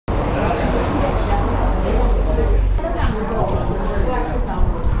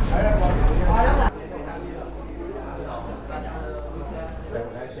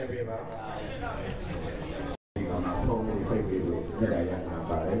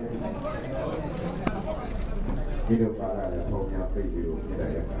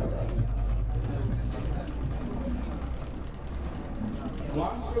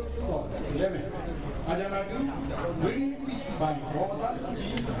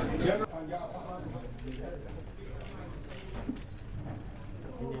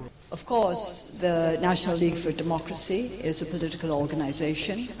Of course, the National League for Democracy is a political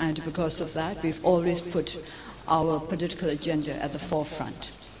organization, and because of that, we've always put our political agenda at the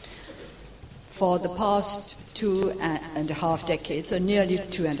forefront. For the past 2.5 decades, or nearly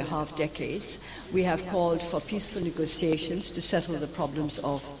 2.5 decades, we have called for peaceful negotiations to settle the problems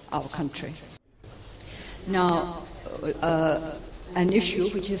of our country. Now, an issue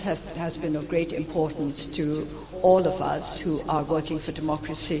which has been of great importance to all of us who are working for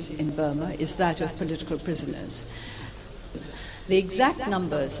democracy in Burma is that of political prisoners. The exact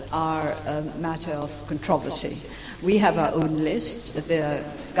numbers are a matter of controversy. We have our own list, the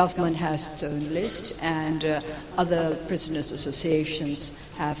government has its own list, and other prisoners' associations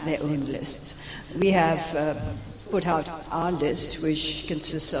have their own lists. We have put out our list, which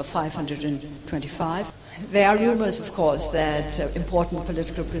consists of 525. There are rumors, of course, that important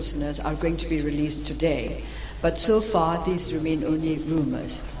political prisoners are going to be released today, but so far these remain only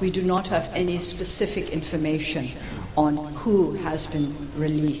rumors. We do not have any specific information on who has been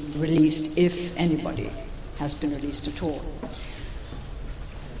released, if anybody has been released at all.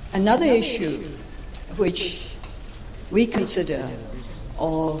 Another issue which we consider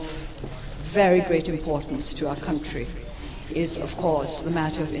of very great importance to our country is, of course, the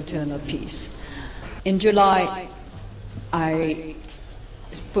matter of internal peace. In July, I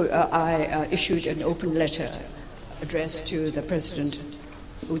issued an open letter addressed to the President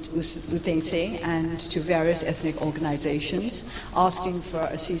U Thein Sein and to various ethnic organizations, asking for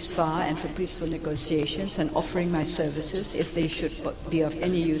a ceasefire and for peaceful negotiations and offering my services if they should be of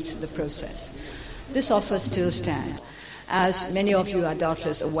any use to the process. This offer still stands. As many of you are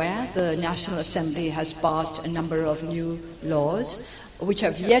doubtless aware, the National Assembly has passed a number of new laws which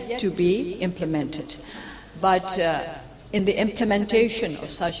have yet to be implemented. But in the implementation of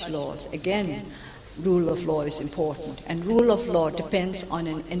such laws, again, rule of law is important, and rule of law depends on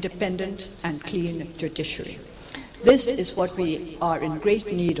an independent and clean judiciary. This is what we are in great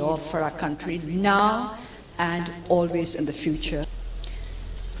need of for our country now and always in the future.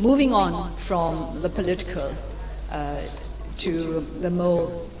 Moving on from the political to the more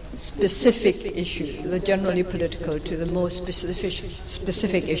specific issue, the generally political to the more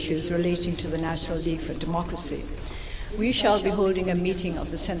specific issues relating to the National League for Democracy. We shall be holding a meeting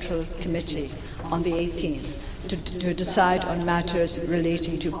of the Central Committee on the 18th to decide on matters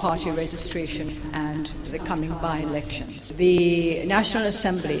relating to party registration and the coming by-elections. The National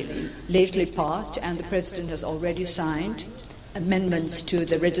Assembly lately passed, and the President has already signed, amendments to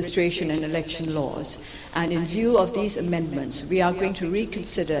the registration and election laws. And in view of these amendments, we are going to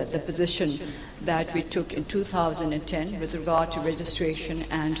reconsider the position that we took in 2010 with regard to registration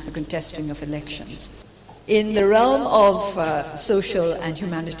and the contesting of elections. In the realm of social and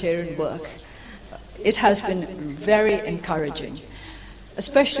humanitarian work, it has been very encouraging,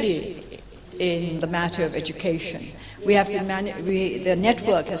 especially in the matter of education. The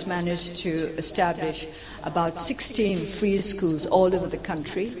network has managed to establish about 16 free schools all over the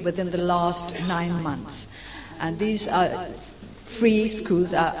country within the last 9 months. And these free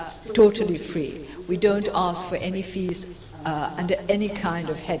schools are totally free. We don't ask for any fees under any kind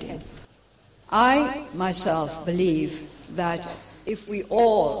of heading. I myself believe that if we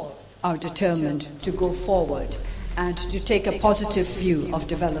all are determined to go forward and to take a positive view of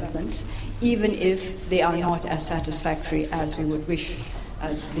developments, even if they are not as satisfactory as we would wish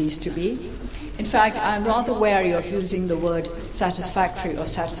these to be. In fact, I'm rather wary of using the word satisfactory or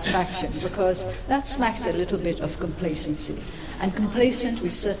satisfaction, because that smacks a little bit of complacency. And complacent we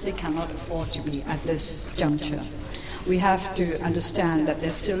certainly cannot afford to be at this juncture. We have to understand that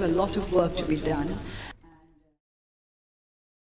there's still a lot of work to be done,